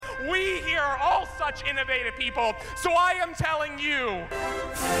We here are all such innovative people, so I am telling you,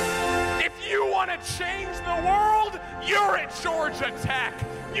 if you want to change the world, you're at Georgia Tech.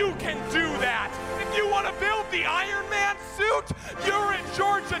 You can do that. If you want to build the Iron Man suit, you're at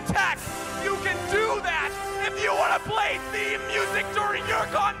Georgia Tech. You can do that. If you want to play theme music during your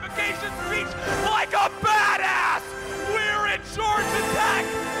convocation speech like a badass, we're at Georgia Tech.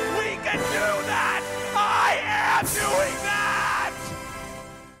 We can do that. I am doing that.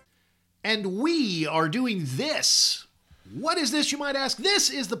 And we are doing this. What is this, you might ask? This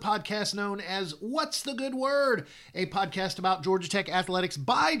is the podcast known as What's the Good Word? A podcast about Georgia Tech athletics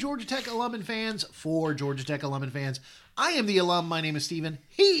by Georgia Tech alum and fans for Georgia Tech alum and fans. I am the alum. My name is Steven.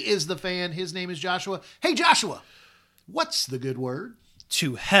 He is the fan. His name is Joshua. Hey, Joshua, what's the good word?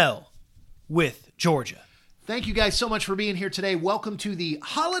 To hell with Georgia. Thank you guys so much for being here today. Welcome to the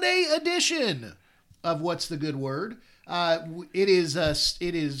holiday edition of What's the Good Word? It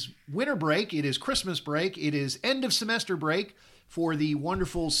is winter break. It is Christmas break. It is end of semester break for the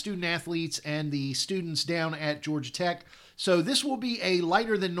wonderful student athletes and the students down at Georgia Tech. So this will be a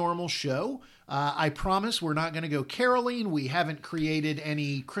lighter than normal show. I promise we're not going to go caroling. We haven't created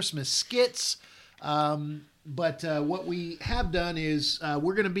any Christmas skits. But what we have done is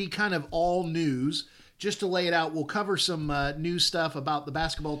we're going to be kind of all news. Just to lay it out, we'll cover some news stuff about the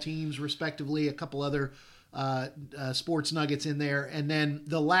basketball teams, respectively, a couple other sports nuggets in there. And then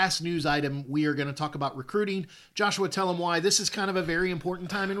the last news item, we are going to talk about recruiting. Joshua, tell them why this is kind of a very important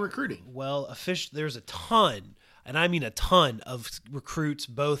time in recruiting. Well, there's a ton, and I mean a ton of recruits,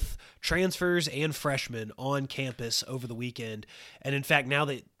 both transfers and freshmen on campus over the weekend. And in fact, now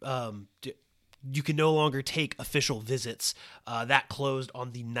that you can no longer take official visits. That closed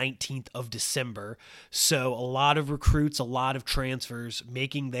on the 19th of December. So a lot of recruits, a lot of transfers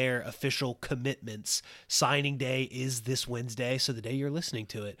making their official commitments. Signing day is this Wednesday, so the day you're listening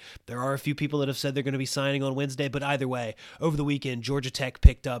to it. There are a few people that have said they're going to be signing on Wednesday, but either way, over the weekend, Georgia Tech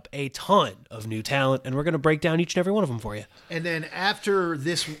picked up a ton of new talent, and we're going to break down each and every one of them for you. And then after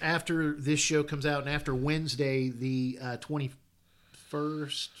this show comes out, and after Wednesday, the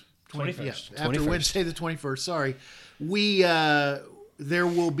 21st... 21st. Yeah, after 21st. Wednesday the 21st, sorry. There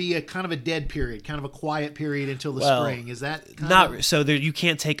will be a kind of a dead period, kind of a quiet period until the spring. Is that so there you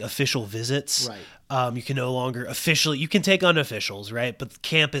can't take official visits. Right. You can no longer you can take unofficials, right? But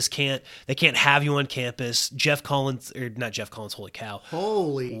campus can't have you on campus. Not Jeff Collins, holy cow.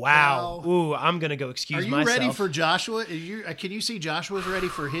 Holy wow. cow. Ooh, I'm going to go excuse myself. Are you ready for Joshua? Can you see Joshua's ready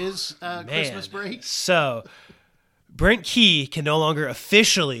for his Christmas break? So Brent Key can no longer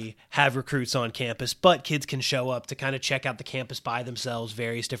officially have recruits on campus, but kids can show up to kind of check out the campus by themselves,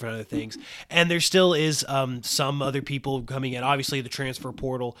 various different other things. And there still is some other people coming in. Obviously, the transfer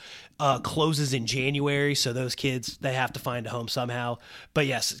portal closes in January, so those kids, they have to find a home somehow. But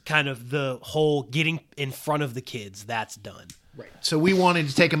yes, kind of the whole getting in front of the kids, that's done. Right. So we wanted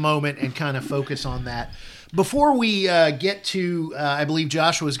to take a moment and kind of focus on that. Before we get to, I believe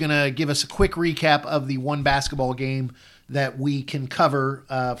Joshua is going to give us a quick recap of the one basketball game that we can cover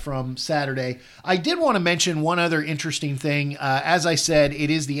from Saturday. I did want to mention one other interesting thing. As I said, it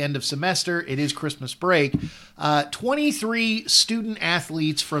is the end of semester. It is Christmas break. 23 student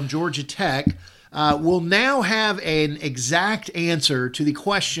athletes from Georgia Tech will now have an exact answer to the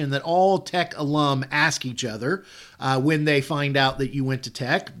question that all Tech alum ask each other when they find out that you went to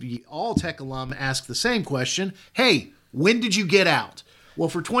Tech. All Tech alum ask the same question. Hey, when did you get out? Well,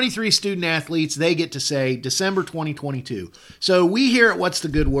 for 23 student athletes, they get to say December 2022. So we here at What's the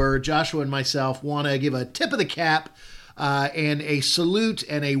Good Word, Joshua and myself, want to give a tip of the cap and a salute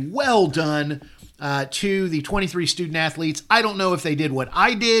and a well done to the 23 student athletes. I don't know if they did what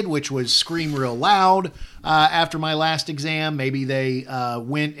I did, which was scream real loud after my last exam. Maybe they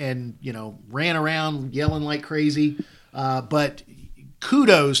went and, ran around yelling like crazy. But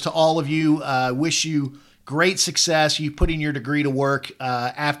kudos to all of you. Wish you great success. You putting your degree to work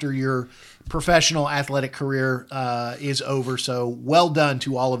after your professional athletic career is over. So well done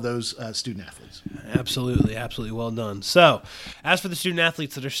to all of those student athletes. Absolutely, absolutely well done. So as for the student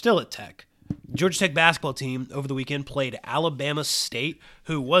athletes that are still at Tech, Georgia Tech basketball team over the weekend played Alabama State,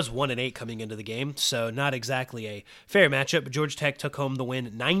 who was 1-8 coming into the game, so not exactly a fair matchup, but Georgia Tech took home the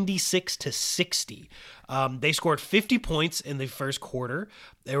win 96-60. They scored 50 points in the first quarter.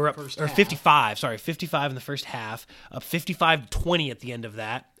 They were up, 55 in the first half, up 55-20 at the end of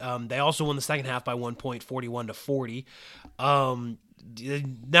that. They also won the second half by 1 point, 41-40.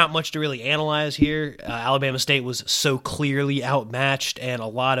 not much to really analyze here. Alabama State was so clearly outmatched, and a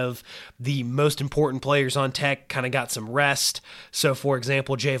lot of the most important players on Tech kind of got some rest. So, for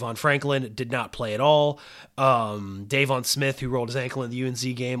example, Javon Franklin did not play at all. Davon Smith, who rolled his ankle in the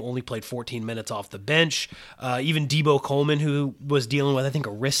UNC game, only played 14 minutes off the bench. Even Debo Coleman, who was dealing with, I think,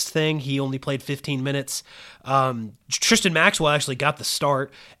 a wrist thing, he only played 15 minutes. Tristan Maxwell actually got the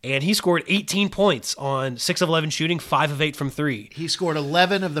start, and he scored 18 points on 6 of 11 shooting, 5 of 8 from 3. He scored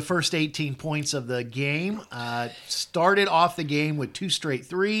 11 of the first 18 points of the game. Started off the game with 2 straight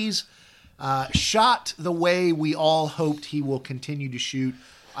threes. Shot the way we all hoped he will continue to shoot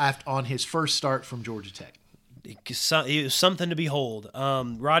on his first start from Georgia Tech. It was something to behold.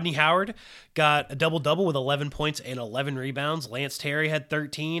 Rodney Howard got a double-double with 11 points and 11 rebounds. Lance Terry had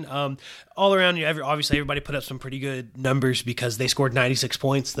 13. All around, obviously everybody put up some pretty good numbers because they scored 96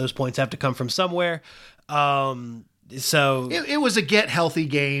 points. Those points have to come from somewhere. So it was a get healthy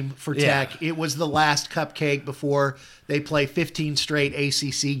game for Tech. It was the last cupcake before they play 15 straight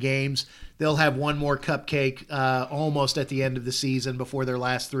ACC games. They'll have one more cupcake almost at the end of the season before their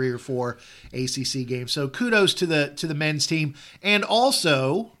last 3 or 4 ACC games. So kudos to the men's team. And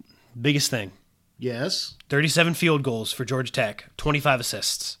also, biggest thing. Yes. 37 field goals for Georgia Tech, 25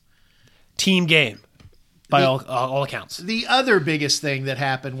 assists. Team game by all accounts. The other biggest thing that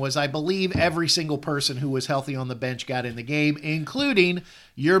happened was I believe every single person who was healthy on the bench got in the game, including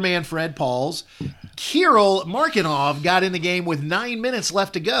your man Fred Pauls. Kirill Markinov got in the game with 9 minutes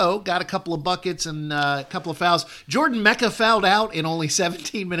left to go, got a couple of buckets and a couple of fouls. Jordan Mecca fouled out in only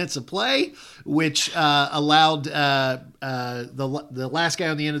 17 minutes of play, which allowed the last guy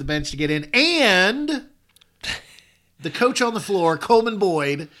on the end of the bench to get in. And the coach on the floor, Coleman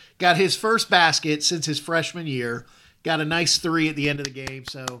Boyd, got his first basket since his freshman year. Got a nice 3 at the end of the game.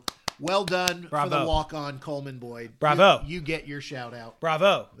 So well done for the walk-on, Coleman Boyd. Bravo. You get your shout-out.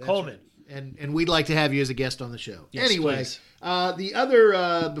 Bravo, That's Coleman. Right. And we'd like to have you as a guest on the show. Yes, anyway, please. The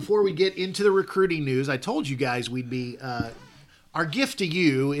other, before we get into the recruiting news, I told you guys we'd be, our gift to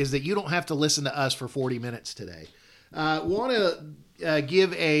you is that you don't have to listen to us for 40 minutes today. Want to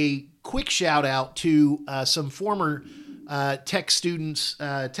give a quick shout out to some former Tech students,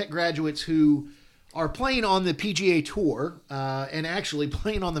 Tech graduates who are playing on the PGA Tour and actually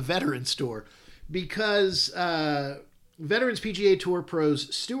playing on the Veterans Tour because Veterans PGA Tour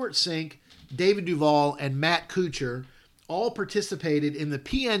pros Stuart Sink, David Duval, and Matt Kuchar all participated in the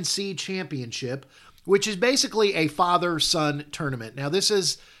PNC Championship, which is basically a father-son tournament. Now, this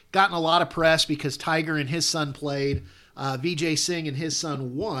has gotten a lot of press because Tiger and his son played, Vijay Singh and his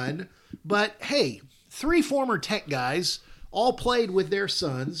son won, but hey, 3 former Tech guys all played with their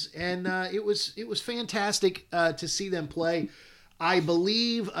sons, and it was fantastic to see them play. I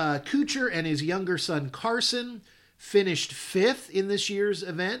believe Kuchar and his younger son Carson finished 5th in this year's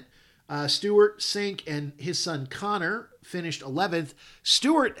event. Stuart Sink and his son Connor finished 11th.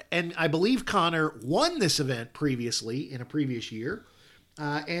 Stuart and I believe Connor won this event previously in a previous year.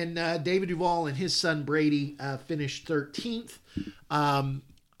 And David Duval and his son Brady finished 13th.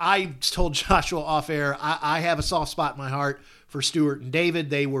 I told Joshua off air, I have a soft spot in my heart for Stuart and David.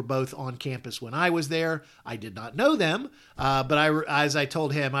 They were both on campus when I was there. I did not know them, but as I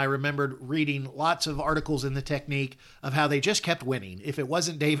told him, I remembered reading lots of articles in the Technique of how they just kept winning. If it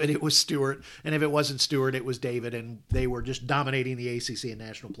wasn't David, it was Stuart, and if it wasn't Stuart, it was David, and they were just dominating the ACC and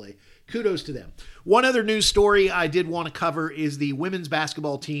national play. Kudos to them. One other news story I did want to cover is the women's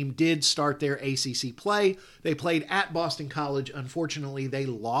basketball team did start their ACC play. They played at Boston College. Unfortunately, they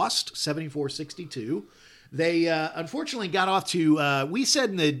lost 74-62. They unfortunately got off to, we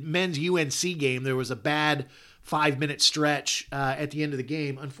said in the men's UNC game, there was a bad 5-minute stretch at the end of the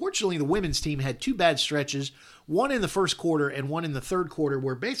game. Unfortunately, the women's team had 2 bad stretches, one in the first quarter and one in the third quarter,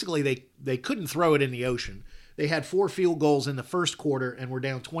 where basically they couldn't throw it in the ocean. They had 4 field goals in the first quarter and were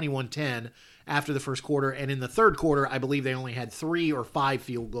down 21-10 after the first quarter. And in the third quarter, I believe they only had 3 or 5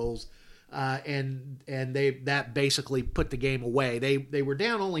 field goals. And that basically put the game away. They were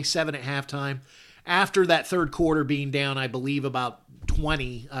down only 7 at halftime. After that third quarter being down, I believe about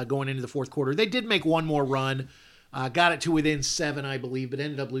 20 going into the fourth quarter, they did make one more run, got it to within 7, I believe, but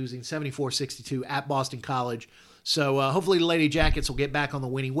ended up losing 74-62 at Boston College. So hopefully the Lady Jackets will get back on the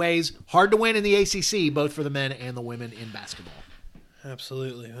winning ways. Hard to win in the ACC, both for the men and the women in basketball.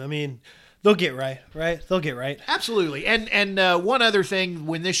 Absolutely. I mean, they'll get right? They'll get right. Absolutely. And one other thing,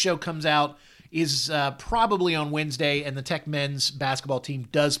 when this show comes out, is probably on Wednesday, and the Tech men's basketball team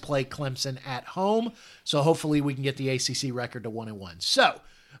does play Clemson at home. So hopefully we can get the ACC record to 1-1. So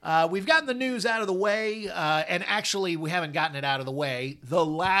we've gotten the news out of the way, and actually we haven't gotten it out of the way. The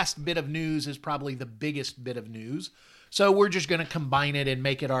last bit of news is probably the biggest bit of news. So we're just going to combine it and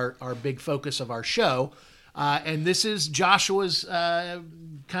make it our big focus of our show. And this is Joshua's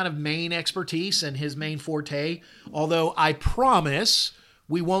kind of main expertise and his main forte. Although I promise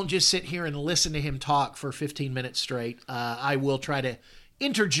we won't just sit here and listen to him talk for 15 minutes straight. I will try to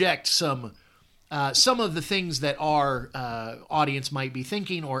interject some of the things that our audience might be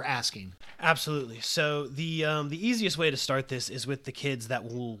thinking or asking. Absolutely. So the easiest way to start this is with the kids that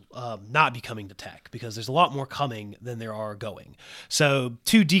will not be coming to Tech, because there's a lot more coming than there are going. So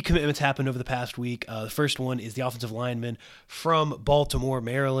 2 decommitments happened over the past week. The first one is the offensive lineman from Baltimore,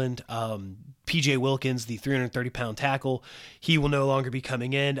 Maryland, PJ Wilkins, the 330-pound tackle. He will no longer be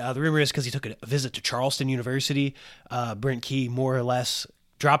coming in. The rumor is because he took a visit to Charleston University. Brent Key more or less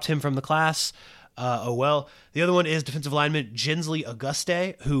dropped him from the class. Oh well. The other one is defensive lineman Gensley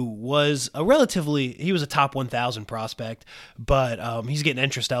Auguste, who was he was a top 1,000 prospect, but he's getting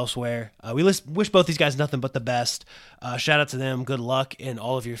interest elsewhere. We wish both these guys nothing but the best. Shout out to them. Good luck in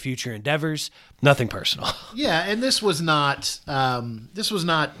all of your future endeavors. Nothing personal. Yeah, and this was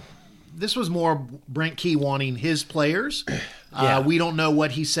more Brent Key wanting his players. We don't know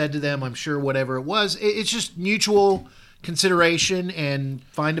what he said to them. I'm sure whatever it was, it's just mutual consideration and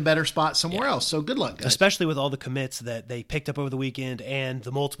find a better spot somewhere else. So good luck, guys. Especially with all the commits that they picked up over the weekend and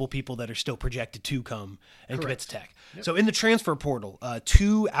the multiple people that are still projected to come and commit to Tech. Yep. So in the transfer portal,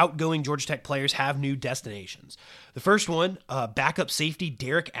 2 outgoing Georgia Tech players have new destinations. The first one, backup safety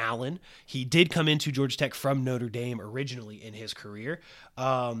Derek Allen. He did come into Georgia Tech from Notre Dame originally in his career.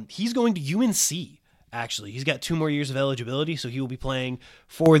 He's going to UNC. Actually, he's got 2 more years of eligibility, so he will be playing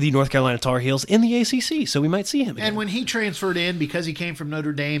for the North Carolina Tar Heels in the ACC, so we might see him again. And when he transferred in, because he came from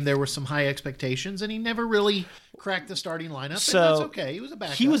Notre Dame, there were some high expectations, and he never really cracked the starting lineup, so and that's okay. He was a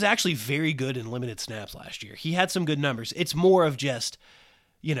backup. He was actually very good in limited snaps last year. He had some good numbers. It's more of just,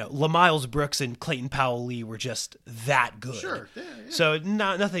 LaMiles Brooks and Clayton Powell-Lee were just that good. Sure. Yeah. So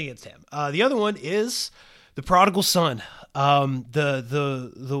nothing against him. The other one is the prodigal son.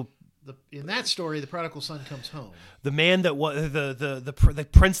 In that story, the prodigal son comes home. The man that was the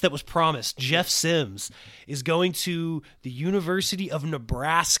prince that was promised, Jeff Sims, is going to the University of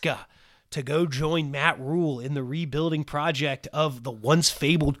Nebraska to go join Matt Rule in the rebuilding project of the once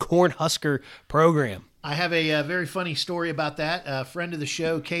fabled Cornhusker program. I have a very funny story about that. A friend of the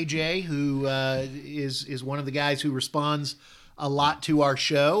show, KJ, who is one of the guys who responds a lot to our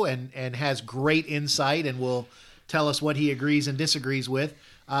show and has great insight and will tell us what he agrees and disagrees with.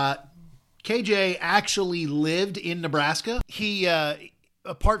 KJ actually lived in Nebraska. He,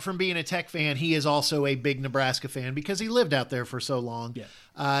 apart from being a Tech fan, he is also a big Nebraska fan because he lived out there for so long.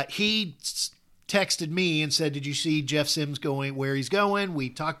 Yeah. He texted me and said, "Did you see Jeff Sims going where he's going?" We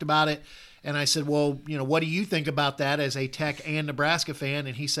talked about it. And I said, well, what do you think about that as a Tech and Nebraska fan?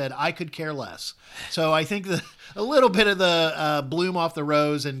 And he said, I could care less. So I think a little bit of the bloom off the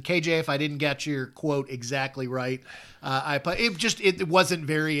rose. And KJ, if I didn't get your quote exactly right, it wasn't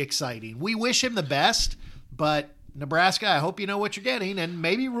very exciting. We wish him the best, but Nebraska, I hope you know what you're getting, and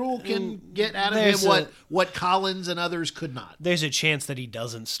maybe Rule can get out of him what Collins and others could not. There's a chance that he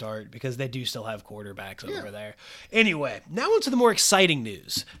doesn't start because they do still have quarterbacks over there. Anyway, now on to the more exciting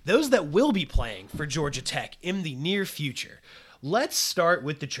news. Those that will be playing for Georgia Tech in the near future. Let's start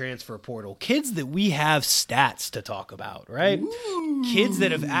with the transfer portal. Kids that we have stats to talk about, right? Ooh. Kids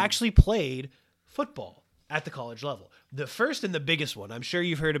that have actually played football at the college level. The first and the biggest one, I'm sure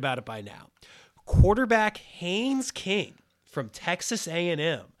you've heard about it by now. Quarterback Haynes King from Texas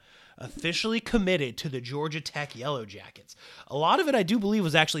A&M officially committed to the Georgia Tech Yellow Jackets. A lot of it, I do believe,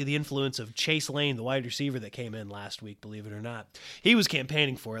 was actually the influence of Chase Lane, the wide receiver that came in last week, believe it or not. He was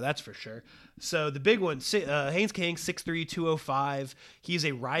campaigning for it, that's for sure. So the big one, Haynes King, 6'3", 205. He's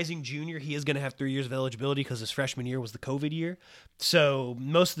a rising junior. He is going to have 3 years of eligibility because his freshman year was the COVID year. So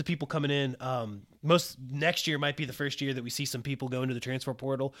most of the people coming in, next year might be the first year that we see some people go into the transfer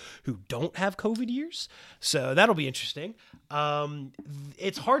portal who don't have COVID years. So that'll be interesting.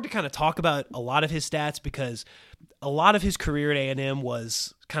 It's hard to kind of talk about a lot of his stats because a lot of his career at A&M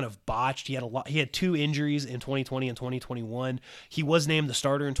was kind of botched. He had 2 injuries in 2020 and 2021. He was named the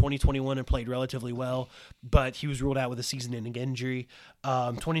starter in 2021 and played relatively well, but he was ruled out with a season-ending injury.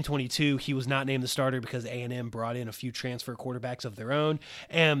 2022, he was not named the starter because A&M brought in a few transfer quarterbacks of their own,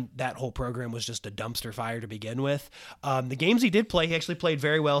 and that whole program was just a dumpster fire to begin with. The games he did play, he actually played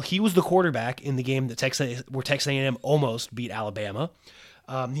very well. He was the quarterback in the game that where Texas A&M almost beat Alabama.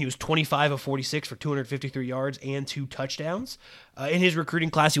 He was 25 of 46 for 253 yards and 2 touchdowns. In his recruiting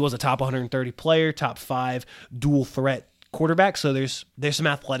class, he was a top 130 player, top 5 dual threat quarterback. So there's some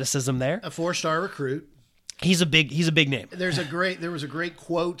athleticism there. A 4-star recruit. He's a big name. There was a great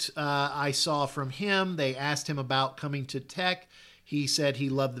quote I saw from him. They asked him about coming to Tech. He said he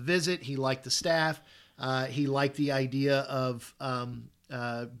loved the visit. He liked the staff. He liked the idea of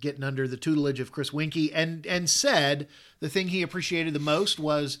getting under the tutelage of Chris Winkie, and said the thing he appreciated the most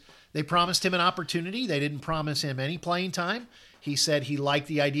was they promised him an opportunity. They didn't promise him any playing time. He said he liked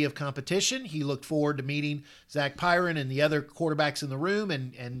the idea of competition. He looked forward to meeting Zach Pyron and the other quarterbacks in the room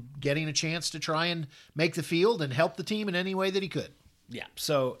and getting a chance to try and make the field and help the team in any way that he could. Yeah.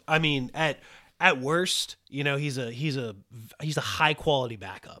 So, I mean, at worst, he's a high quality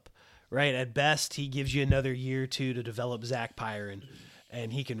backup, right? At best, he gives you another year or two to develop Zach Pyron,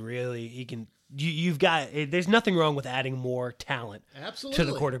 and you've got, there's nothing wrong with adding more talent Absolutely.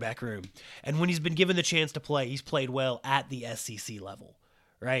 to the quarterback room. And when he's been given the chance to play, he's played well at the SEC level,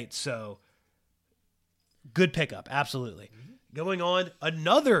 right? So good pickup. Absolutely. Mm-hmm. Going on,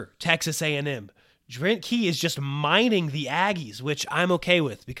 another Texas A&M. Trent Key is just mining the Aggies, which I'm okay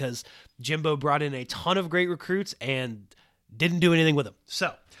with because Jimbo brought in a ton of great recruits and didn't do anything with them.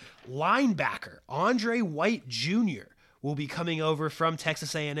 So linebacker Andre White Jr. will be coming over from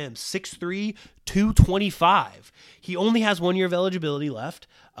Texas A&M, 6'3", 225. He only has 1 year of eligibility left.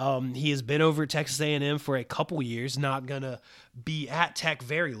 He has been over at Texas A&M for a couple years, not going to be at Tech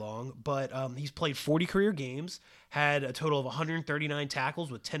very long, but he's played 40 career games, had a total of 139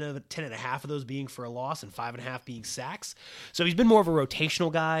 tackles, with 10 and a half of those being for a loss and 5.5 being sacks. So he's been more of a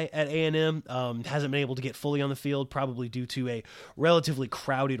rotational guy at A&M, hasn't been able to get fully on the field, probably due to a relatively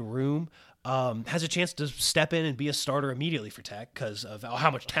crowded room. Has a chance to step in and be a starter immediately for Tech because of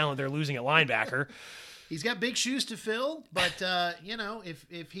how much talent they're losing at linebacker. He's got big shoes to fill, but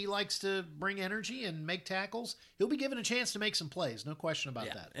if he likes to bring energy and make tackles, he'll be given a chance to make some plays. No question about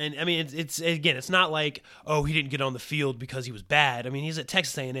that. And I mean, it's not like, oh, he didn't get on the field because he was bad. I mean, he's at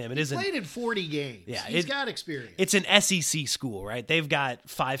Texas A&M. He played in 40 games. Yeah, he's got experience. It's an SEC school, right? They've got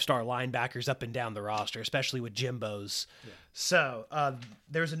 5-star linebackers up and down the roster, especially with Jimbo's. Yeah. So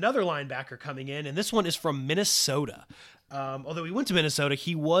there's another linebacker coming in, and this one is from Minnesota. Although he went to Minnesota,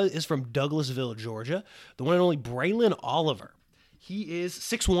 he is from Douglasville, Georgia. The one and only Braylon Oliver. He is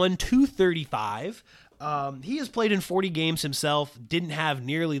 6'1", 235. He has played in 40 games himself, didn't have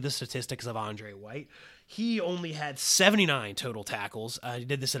nearly the statistics of Andre White. He only had 79 total tackles. He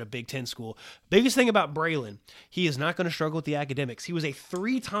did this at a Big Ten school. Biggest thing about Braylon, he is not going to struggle with the academics. He was a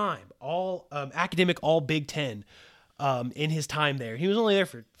 3-time academic all Big Ten in his time there. He was only there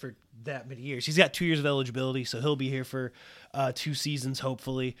for that many years. He's got 2 years of eligibility, so he'll be here for 2 seasons,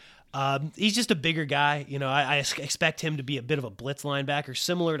 hopefully. He's just a bigger guy. I expect him to be a bit of a blitz linebacker,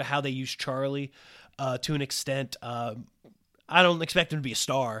 similar to how they use Charlie to an extent. I don't expect him to be a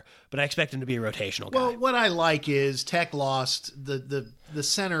star, but I expect him to be a rotational guy. Well, what I like is Tech lost the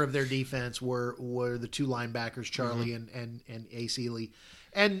center of their defense were the 2 linebackers, Charlie and Ace Ely.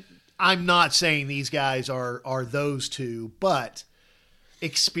 And I'm not saying these guys are those 2, but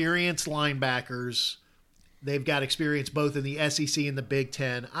experienced linebackers. They've got experience both in the SEC and the Big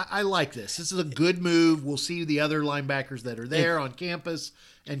Ten. I like this. This is a good move. We'll see the other linebackers that are there on campus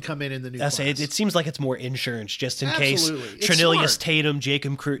and come in the new class. It seems like it's more insurance just in Absolutely. case Trinilius Tatum,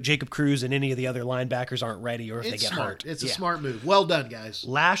 Jacob Cruz, and any of the other linebackers aren't ready or if they get hurt. It's a smart move. Well done, guys.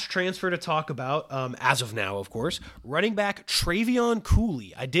 Last transfer to talk about, as of now, of course, running back Travion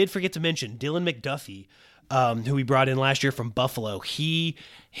Cooley. I did forget to mention Dylan McDuffie, who we brought in last year from Buffalo. He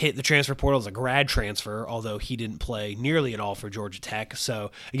hit the transfer portal as a grad transfer, although he didn't play nearly at all for Georgia Tech.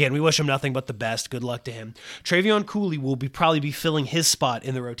 So, again, we wish him nothing but the best. Good luck to him. Travion Cooley will probably be filling his spot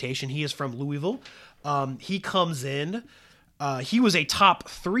in the rotation. He is from Louisville. He comes in. He was a top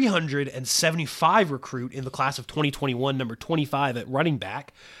 375 recruit in the class of 2021, number 25 at running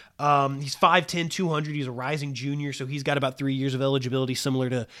back. He's 5'10", 200. He's a rising junior, so he's got about 3 years of eligibility, similar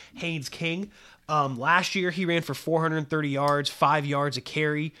to Haynes King. Last year, he ran for 430 yards, 5 yards a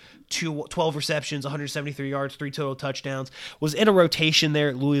carry, 12 receptions, 173 yards, 3 total touchdowns. Was in a rotation there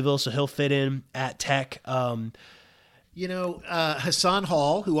at Louisville, so he'll fit in at Tech. Hassan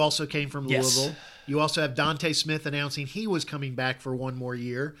Hall, who also came from Louisville. Yes. You also have Dante Smith announcing he was coming back for 1 more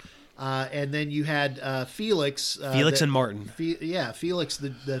year. And then you had Felix. And Martin. Felix,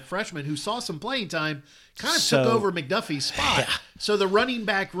 the freshman, who saw some playing time, kind of took over McDuffie's spot. Yeah. So the running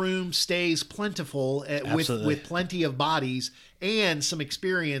back room stays plentiful with plenty of bodies and some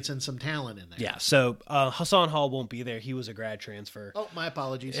experience and some talent in there. Yeah, so Hassan Hall won't be there. He was a grad transfer. Oh, my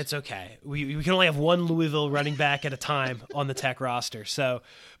apologies. It's okay. We can only have 1 Louisville running back at a time on the Tech roster. So,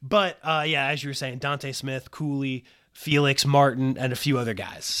 but as you were saying, Dante Smith, Cooley, Felix, Martin, and a few other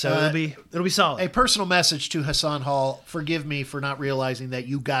guys. So it'll be solid. A personal message to Hassan Hall. Forgive me for not realizing that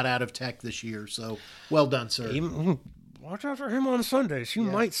you got out of Tech this year. So well done, sir. Watch out for him on Sundays. He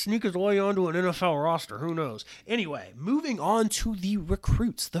might sneak his way onto an NFL roster. Who knows? Anyway, moving on to the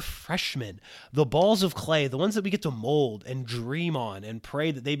recruits, the freshmen, the balls of clay, the ones that we get to mold and dream on and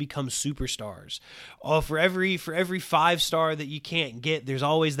pray that they become superstars. For every 5-star that you can't get, there's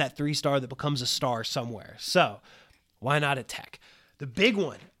always that 3-star that becomes a star somewhere. So why not at Tech? The big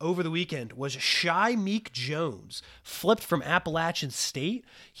one over the weekend was Shy Meek Jones, flipped from Appalachian State.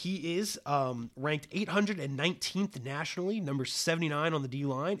 He is ranked 819th nationally, number 79 on the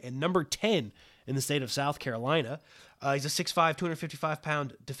D-line, and number 10 in the state of South Carolina. He's a 6'5",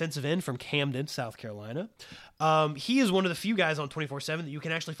 255-pound defensive end from Camden, South Carolina. He is one of the few guys on 24/7 that you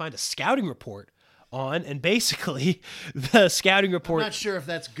can actually find a scouting report on, and basically the scouting report. I'm not sure if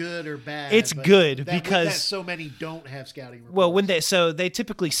that's good or bad. It's good because so many don't have scouting reports. Well, they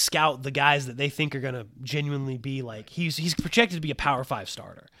typically scout the guys that they think are going to genuinely be like he's projected to be a Power 5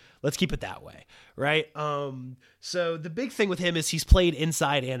 starter. Let's keep it that way, right? So the big thing with him is he's played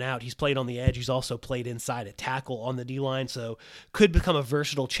inside and out. He's played on the edge. He's also played inside at tackle on the D-line, so could become a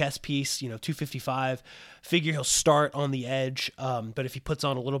versatile chess piece, 255. Figure he'll start on the edge, but if he puts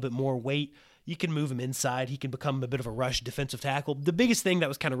on a little bit more weight, you can move him inside. He can become a bit of a rush defensive tackle. The biggest thing that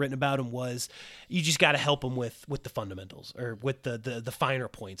was kind of written about him was you just got to help him with the fundamentals or with the finer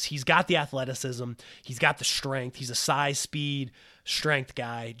points. He's got the athleticism. He's got the strength. He's a size, speed, strength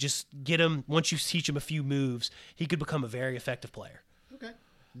guy. Just get him, once you teach him a few moves, he could become a very effective player. Okay.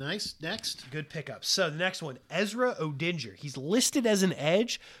 Nice. Next. Good pickup. So the next one, Ezra Odinger. He's listed as an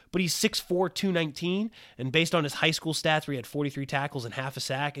edge, but he's 6'4", 219. And based on his high school stats where he had 43 tackles and half a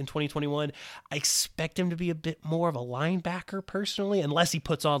sack in 2021, I expect him to be a bit more of a linebacker personally, unless he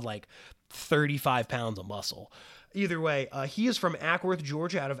puts on like 35 pounds of muscle. Either way, he is from Ackworth,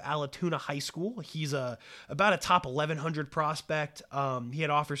 Georgia, out of Alatoona High School. He's about a top 1,100 prospect. He had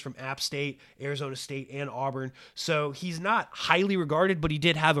offers from App State, Arizona State, and Auburn. So he's not highly regarded, but he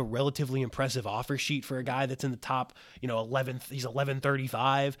did have a relatively impressive offer sheet for a guy that's in the top, 11th. He's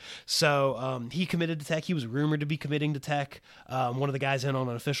 1135. So he committed to Tech. He was rumored to be committing to Tech. One of the guys in on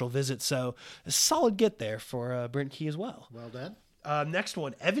an official visit. So a solid get there for Brent Key as well. Well done. Next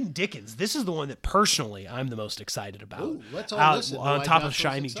one, Evan Dickens. This is the one that personally I'm the most excited about. Ooh, let's all listen. On top of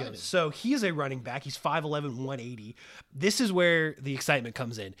Shy Meek Jones. So he is a running back. He's 5'11", 180. This is where the excitement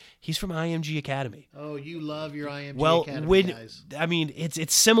comes in. He's from IMG Academy. Oh, you love your IMG Academy guys.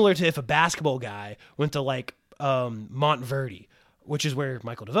 It's similar to if a basketball guy went to like Montverde, which is where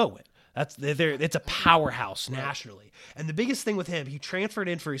Michael DeVoe went. It's a powerhouse nationally. And the biggest thing with him, he transferred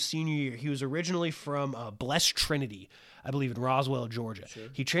in for his senior year. He was originally from Blessed Trinity, I believe, in Roswell, Georgia. Sure.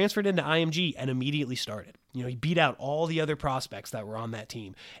 He transferred into IMG and immediately started. He beat out all the other prospects that were on that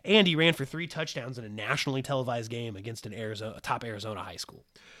team. And he ran for 3 touchdowns in a nationally televised game against a top Arizona high school.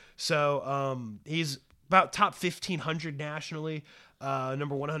 So he's about top 1,500 nationally.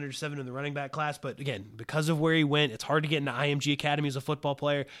 Number 107 in the running back class. But again, because of where he went, it's hard to get into IMG Academy as a football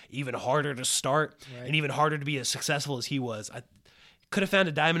player, even harder to start, and even harder to be as successful as he was. I could have found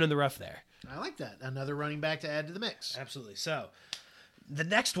a diamond in the rough there. I like that. Another running back to add to the mix. Absolutely. So the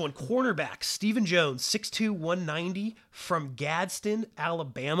next one, cornerback, Stephen Jones, 6'2", 190 from Gadsden,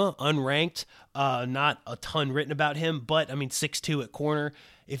 Alabama, unranked. Not a ton written about him, but 6'2" at corner.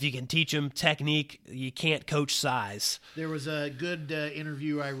 If you can teach him technique, you can't coach size. There was a good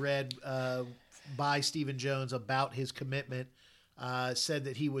interview I read by Stephen Jones about his commitment. Said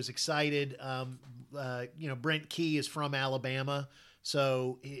that he was excited. Brent Key is from Alabama,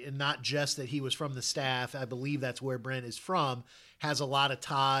 so not just that he was from the staff. I believe that's where Brent is from. Has a lot of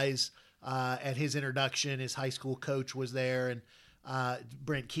ties. At his introduction, his high school coach was there, and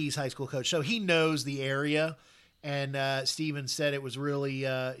Brent Key's high school coach. So he knows the area. And Steven said it was really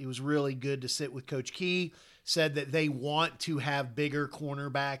good to sit with Coach Key. Said that they want to have bigger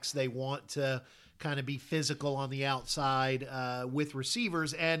cornerbacks. They want to kind of be physical on the outside with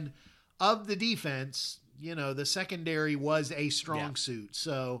receivers. And of the defense, the secondary was a strong suit.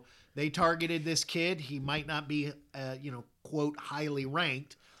 So they targeted this kid. He might not be, quote, highly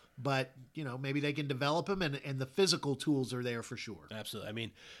ranked, but, maybe they can develop him, and the physical tools are there for sure.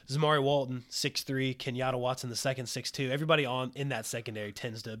 Absolutely. Zamari Walton, 6'3", Kenyatta Watson, the second, 6'2". Everybody in that secondary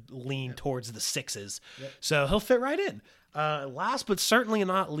tends to lean towards the 6s. Yep. So he'll fit right in. Last but certainly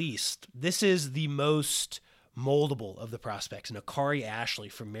not least, this is the most moldable of the prospects, Nakari Ashley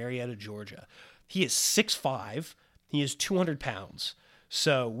from Marietta, Georgia. He is 6'5". He is 200 pounds.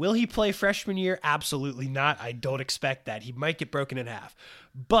 So will he play freshman year? Absolutely not. I don't expect that. He might get broken in half.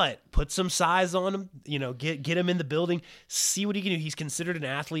 But put some size on him, get him in the building, see what he can do. He's considered an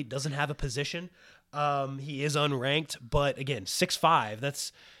athlete, doesn't have a position. He is unranked, but again, 6'5",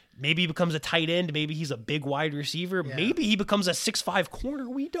 that's maybe he becomes a tight end, maybe he's a big wide receiver, maybe he becomes a 6'5" corner.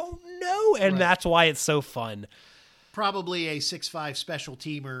 We don't know, and that's why it's so fun. Probably a 6'5" special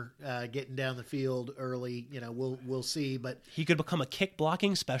teamer getting down the field early. We'll see, but he could become a kick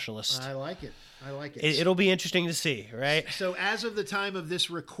blocking specialist. I like it. It'll be interesting to see, right? So as of the time of this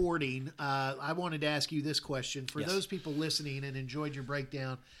recording, I wanted to ask you this question. For those people listening and enjoyed your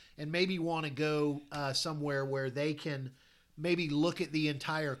breakdown and maybe want to go somewhere where they can maybe look at the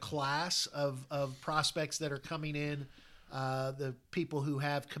entire class of prospects that are coming in, the people who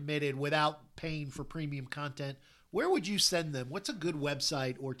have committed without paying for premium content, where would you send them? What's a good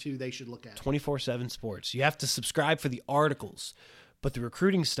website or two they should look at? 24/7 Sports. You have to subscribe for the articles, but the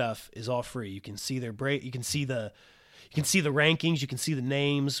recruiting stuff is all free. You can see their you can see the rankings, you can see the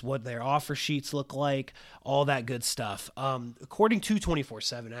names, what their offer sheets look like, all that good stuff. According to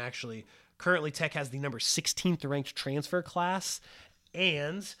 24/7, actually, currently Tech has the number 16th ranked transfer class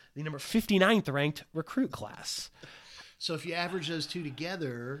and the number 59th ranked recruit class. So if you average those two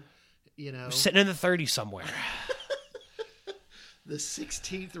together, we're sitting in the 30s somewhere. The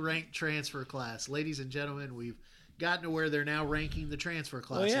 16th ranked transfer class. Ladies and gentlemen, we've gotten to where they're now ranking the transfer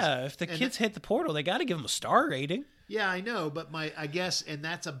classes. Well, yeah, if the kids hit the portal, they got to give them a star rating. Yeah, I know, but I guess, and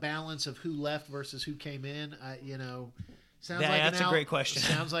that's a balance of who left versus who came in. That's a great question.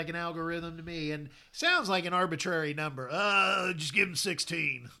 Sounds like an algorithm to me, and sounds like an arbitrary number. Just give them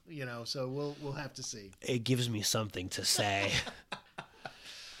 16. So we'll have to see. It gives me something to say.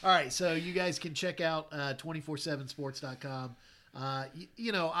 All right, so you guys can check out 247sports.com.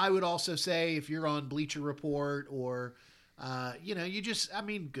 I would also say if you're on Bleacher Report or, goodness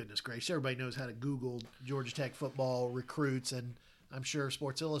gracious, everybody knows how to Google Georgia Tech football recruits, and I'm sure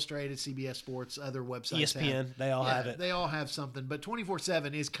Sports Illustrated, CBS Sports, other websites ESPN, they all have it. They all have something, but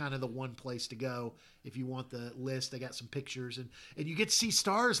 24/7 is kind of the one place to go if you want the list. They got some pictures, and you get to see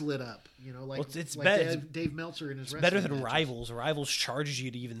stars lit up, Dave Meltzer in his better than matches. Rivals. Rivals charges you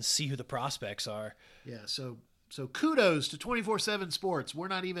to even see who the prospects are. Yeah, so kudos to 24/7 Sports. We're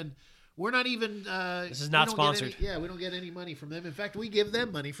not even this is not sponsored. We don't get any money from them. In fact, we give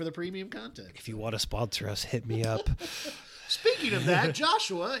them money for the premium content. If you want to sponsor us, hit me up. Speaking of that,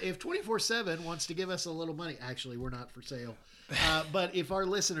 Joshua, if 24/7 wants to give us a little money, actually, we're not for sale. But if our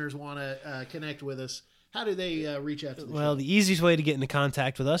listeners want to connect with us, how do they reach out to the show? The easiest way to get into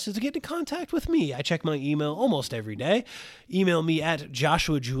contact with us is to get into contact with me. I check my email almost every day. Email me at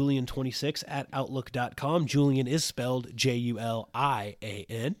joshuajulian26@outlook.com. Julian is spelled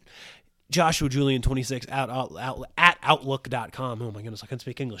Julian. JoshuaJulian26 at outlook.com. Oh my goodness, I couldn't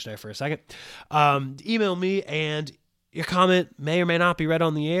speak English there for a second. Email me, and your comment may or may not be read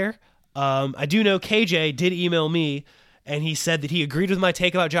on the air. I do know KJ did email me, and he said that he agreed with my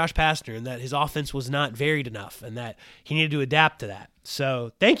take about Josh Pastner and that his offense was not varied enough and that he needed to adapt to that.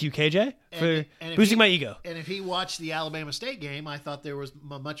 So thank you, KJ, for boosting my ego. And if he watched the Alabama State game, I thought there was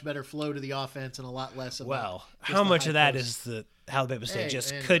a much better flow to the offense and a lot less of how much of that is the Alabama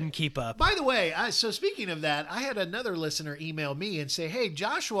State couldn't keep up. By the way, so speaking of that, I had another listener email me and say, hey,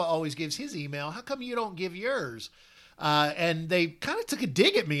 Joshua always gives his email. How come you don't give yours? And they kind of took a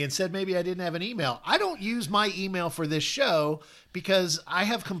dig at me and said maybe I didn't have an email. I don't use my email for this show because I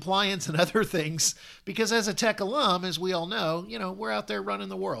have compliance and other things. Because as a Tech alum, as we all know, we're out there running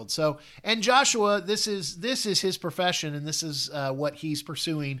the world. So, and Joshua, this is his profession, and this is what he's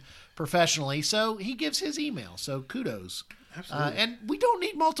pursuing professionally. So he gives his email. So kudos. Absolutely. And we don't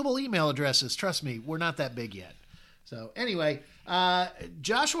need multiple email addresses. Trust me, we're not that big yet. So anyway,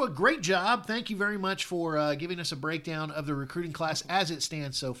 Joshua, great job. Thank you very much for giving us a breakdown of the recruiting class as it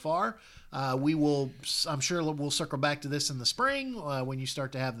stands so far. I'm sure we'll circle back to this in the spring when you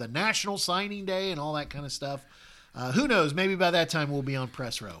start to have the National Signing Day and all that kind of stuff. Who knows? Maybe by that time we'll be on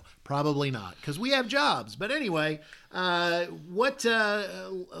press row. Probably not, because we have jobs. But anyway,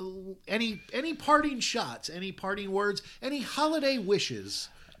 any parting shots, any parting words, any holiday wishes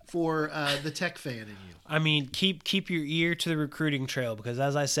for the Tech fan in you? I mean, keep your ear to the recruiting trail, because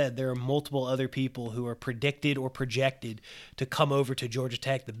as I said, there are multiple other people who are predicted or projected to come over to Georgia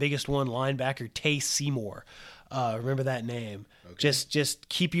Tech. The biggest one, linebacker Tay Seymour. Remember that name. Okay. Just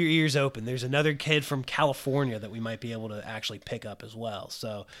keep your ears open. There's another kid from California that we might be able to actually pick up as well.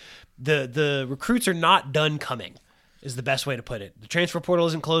 So the recruits are not done coming, is the best way to put it. The transfer portal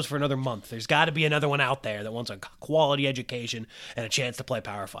isn't closed for another month. There's got to be another one out there that wants a quality education and a chance to play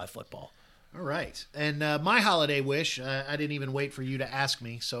Power 5 football. All right. And my holiday wish, I didn't even wait for you to ask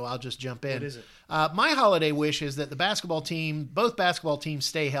me, so I'll just jump in. What is it? My holiday wish is that both basketball teams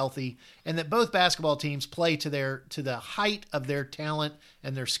stay healthy, and that both basketball teams play to the height of their talent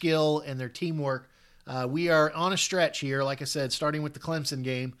and their skill and their teamwork. We are on a stretch here, like I said, starting with the Clemson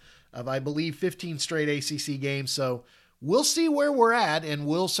game of, I believe, 15 straight ACC games. So we'll see where we're at, and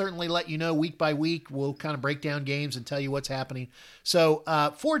we'll certainly let you know week by week. We'll kind of break down games and tell you what's happening. So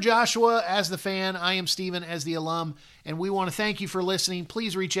for Joshua as the fan, I am Steven as the alum, and we want to thank you for listening.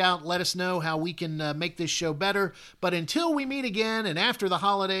 Please reach out. Let us know how we can make this show better. But until we meet again and after the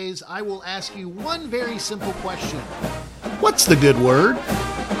holidays, I will ask you one very simple question. What's the good word?